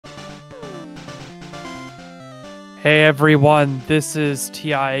Hey everyone, this is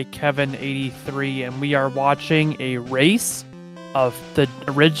TI Kevin 83 and we are watching a race of the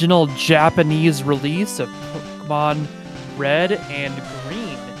original Japanese release of Pokemon Red and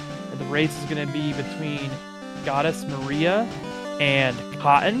Green. And the race is going to be between Goddess Maria and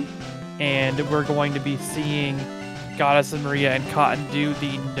Cotton, and we're going to be seeing Goddess Maria and Cotton do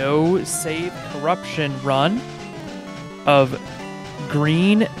the no save corruption run of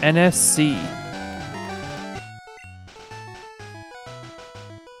Green NSC.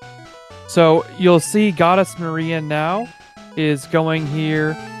 So you'll see Goddess Maria now is going here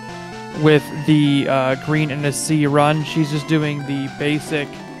with the Green NSC run. She's just doing the basic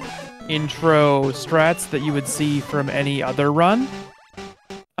intro strats that you would see from any other run.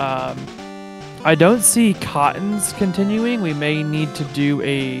 I don't see Cotton's continuing. We may need to do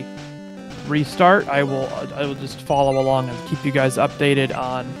a restart. I will just follow along and keep you guys updated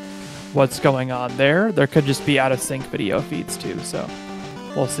on what's going on there. There could just be out of sync video feeds too, so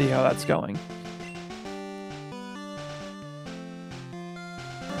we'll see how that's going.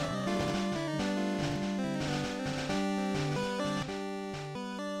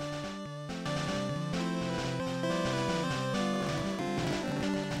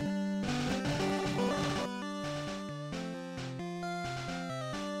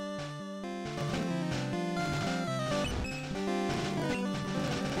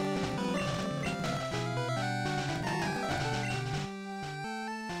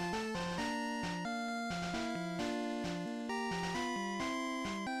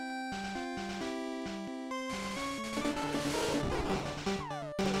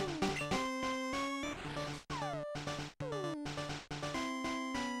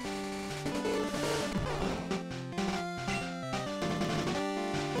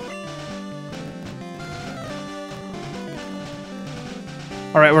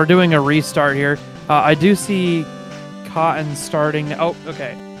 All right, we're doing a restart here. I do see Cotton starting. Oh,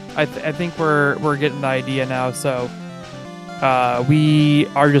 okay. I think we're getting the idea now. So we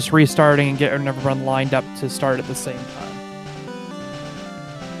are just restarting and getting everyone lined up to start at the same time.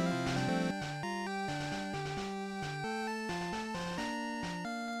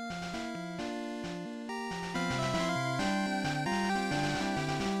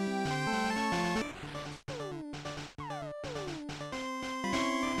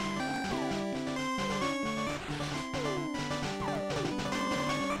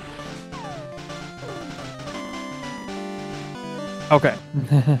 Okay.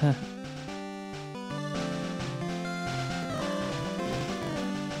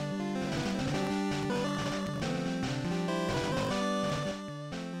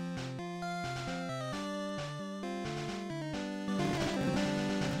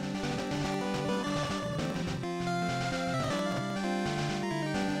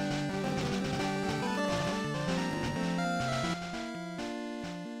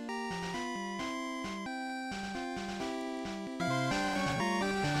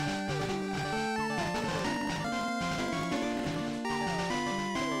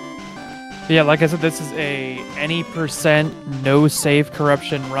 Yeah, like I said, this is a any percent no save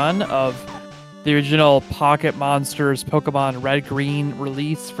corruption run of the original Pocket Monsters Pokemon Red Green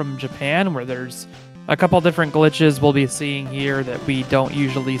release from Japan, where there's a couple different glitches we'll be seeing here that we don't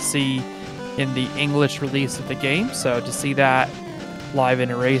usually see in the English release of the game. So to see that live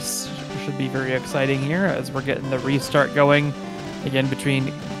in a race should be very exciting here as we're getting the restart going again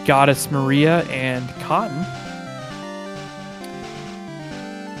between Goddess Maria and Cotton.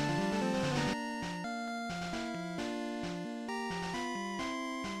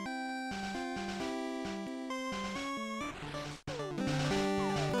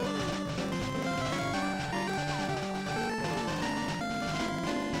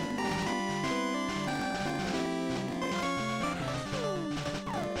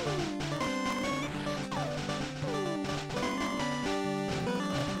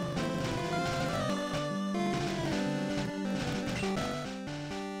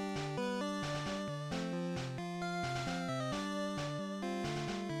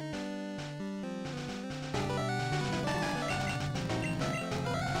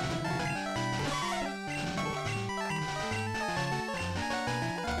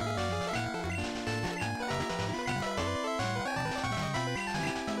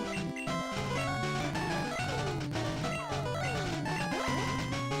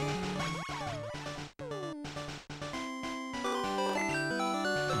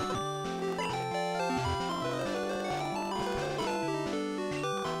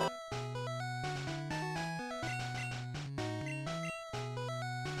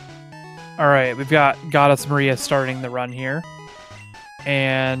 All right, we've got Goddess Maria starting the run here.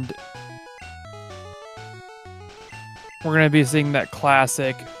 And we're going to be seeing that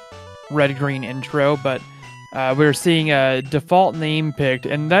classic red-green intro, but we're seeing a default name picked,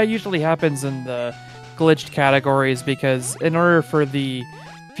 and that usually happens in the glitched categories because in order for the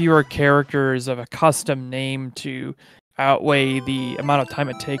fewer characters of a custom name to outweigh the amount of time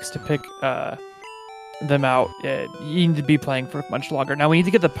it takes to pick them out, you need to be playing for much longer. Now we need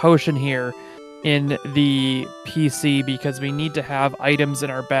to get the potion here in the PC because we need to have items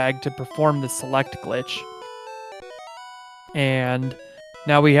in our bag to perform the select glitch. And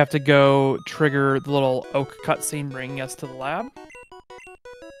now we have to go trigger the little oak cutscene bringing us to the lab.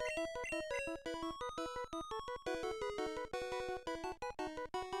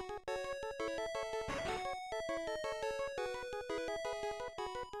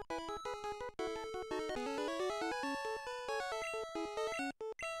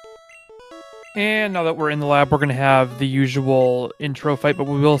 And now that we're in the lab, we're going to have the usual intro fight, but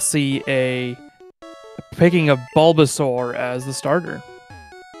we will see a picking of Bulbasaur as the starter.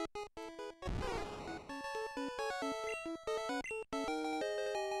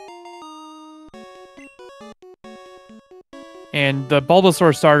 And the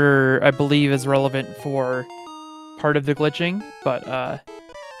Bulbasaur starter, I believe, is relevant for part of the glitching, but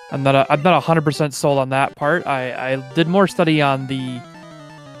I'm not 100% sold on that part. I did more study on the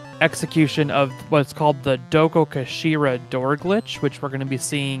execution of what's called the Doko Kashira door glitch, which we're going to be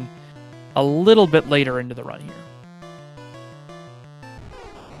seeing a little bit later into the run here.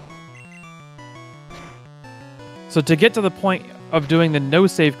 So to get to the point of doing the no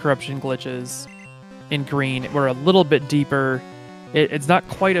save corruption glitches in green, we're a little bit deeper. It's not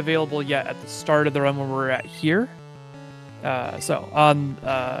quite available yet at the start of the run where we're at here. So on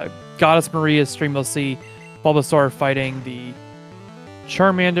Goddess Maria's stream, we'll see Bulbasaur fighting the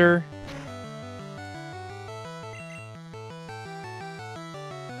Charmander.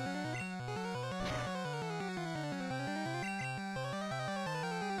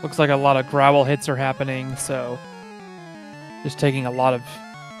 Looks like a lot of growl hits are happening, so just taking a lot of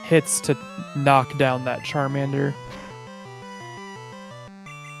hits to knock down that Charmander.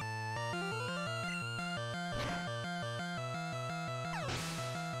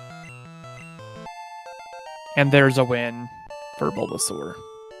 And there's a win for Bulbasaur.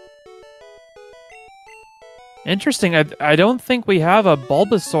 Interesting. I don't think we have a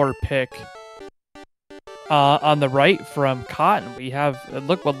Bulbasaur pick on the right from Cotton. We have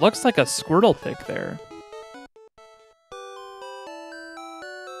what looks like a Squirtle pick there.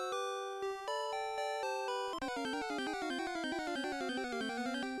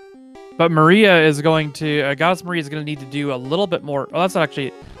 But Maria is going to Goddess Maria is going to need to do a little bit more. Oh, that's not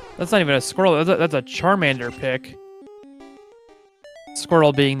even a Squirtle. That's a Charmander pick.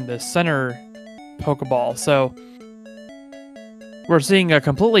 Squirtle being the center Pokeball. So we're seeing a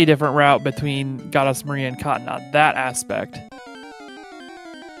completely different route between Goddess Maria and Cotton on that aspect.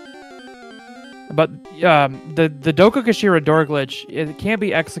 But the Doko Kashira door glitch, it can't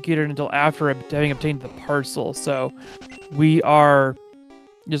be executed until after having obtained the parcel. So we are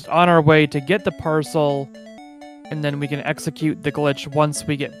just on our way to get the parcel, and then we can execute the glitch once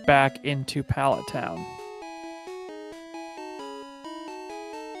we get back into Pallet Town.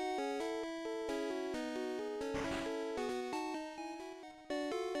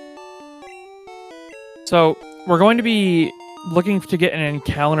 So we're going to be looking to get an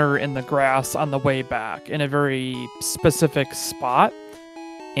encounter in the grass on the way back in a very specific spot.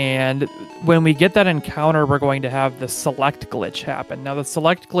 And when we get that encounter, we're going to have the select glitch happen. Now, the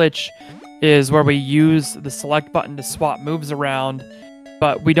select glitch is where we use the select button to swap moves around,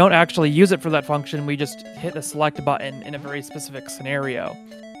 but we don't actually use it for that function. We just hit the select button in a very specific scenario.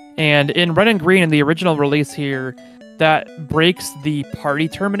 And in Red and Green, in the original release here, that breaks the party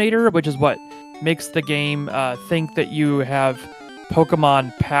terminator, which is what makes the game think that you have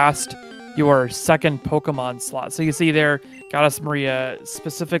Pokemon past your second Pokemon slot. So you see there, Goddess Maria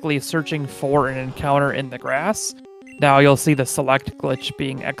specifically searching for an encounter in the grass. Now you'll see the select glitch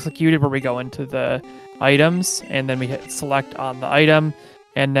being executed where we go into the items and then we hit select on the item,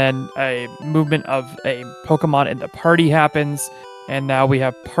 and then a movement of a Pokemon in the party happens, and now we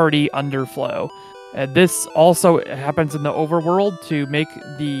have party underflow. This also happens in the overworld to make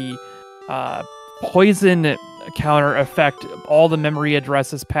the poison counter affect all the memory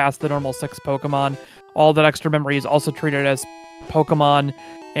addresses past the normal 6 Pokemon. All that extra memory is also treated as Pokemon,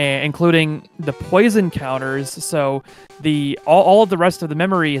 including the poison counters. So all of the rest of the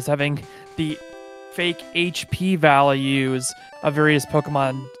memory is having the fake HP values of various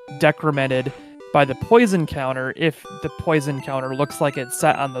Pokemon decremented by the poison counter if the poison counter looks like it's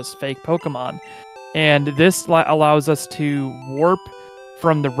set on those fake Pokemon. And this allows us to warp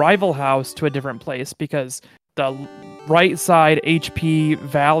from the rival house to a different place because the right side HP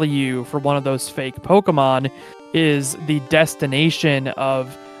value for one of those fake Pokemon is the destination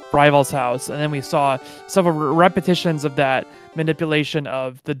of Rival's house. And then we saw several repetitions of that manipulation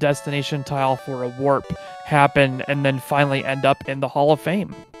of the destination tile for a warp happen and then finally end up in the Hall of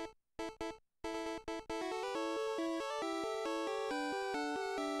Fame.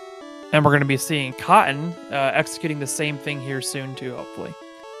 And we're going to be seeing Cotton executing the same thing here soon too, hopefully.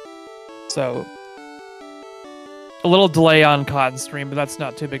 So a little delay on Cotton's stream, but that's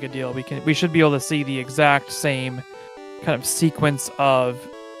not too big a deal. We should be able to see the exact same kind of sequence of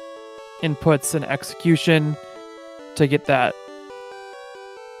inputs and execution to get that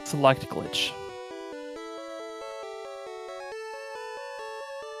select glitch.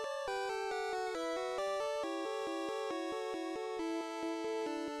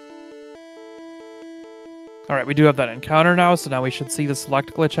 All right, we do have that encounter now, so now we should see the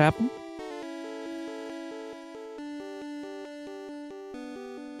select glitch happen.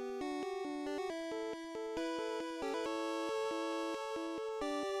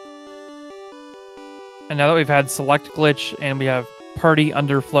 And now that we've had select glitch and we have party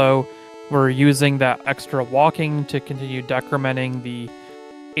underflow, we're using that extra walking to continue decrementing the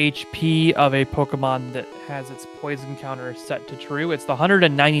HP of a Pokemon that has its poison counter set to true. It's the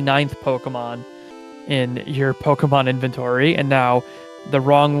 199th Pokemon in your Pokemon inventory, and now the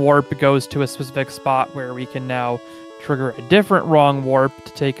wrong warp goes to a specific spot where we can now trigger a different wrong warp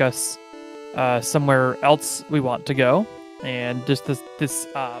to take us somewhere else we want to go. And just this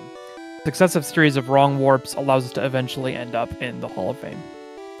successive series of wrong warps allows us to eventually end up in the Hall of Fame.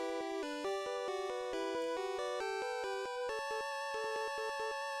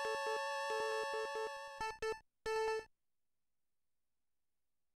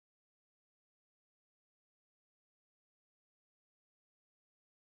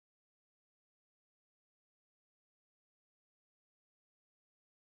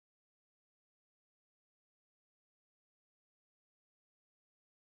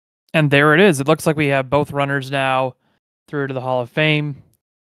 And there it is. It looks like we have both runners now through to the Hall of Fame.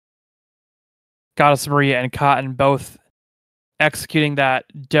 Goddess Maria and Cotton both executing that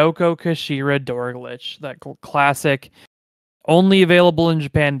Doko Kashira door glitch, that classic, only available in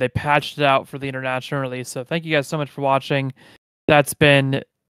Japan. They patched it out for the international release. So thank you guys so much for watching. That's been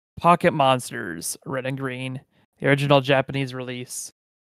Pocket Monsters Red and Green, the original Japanese release.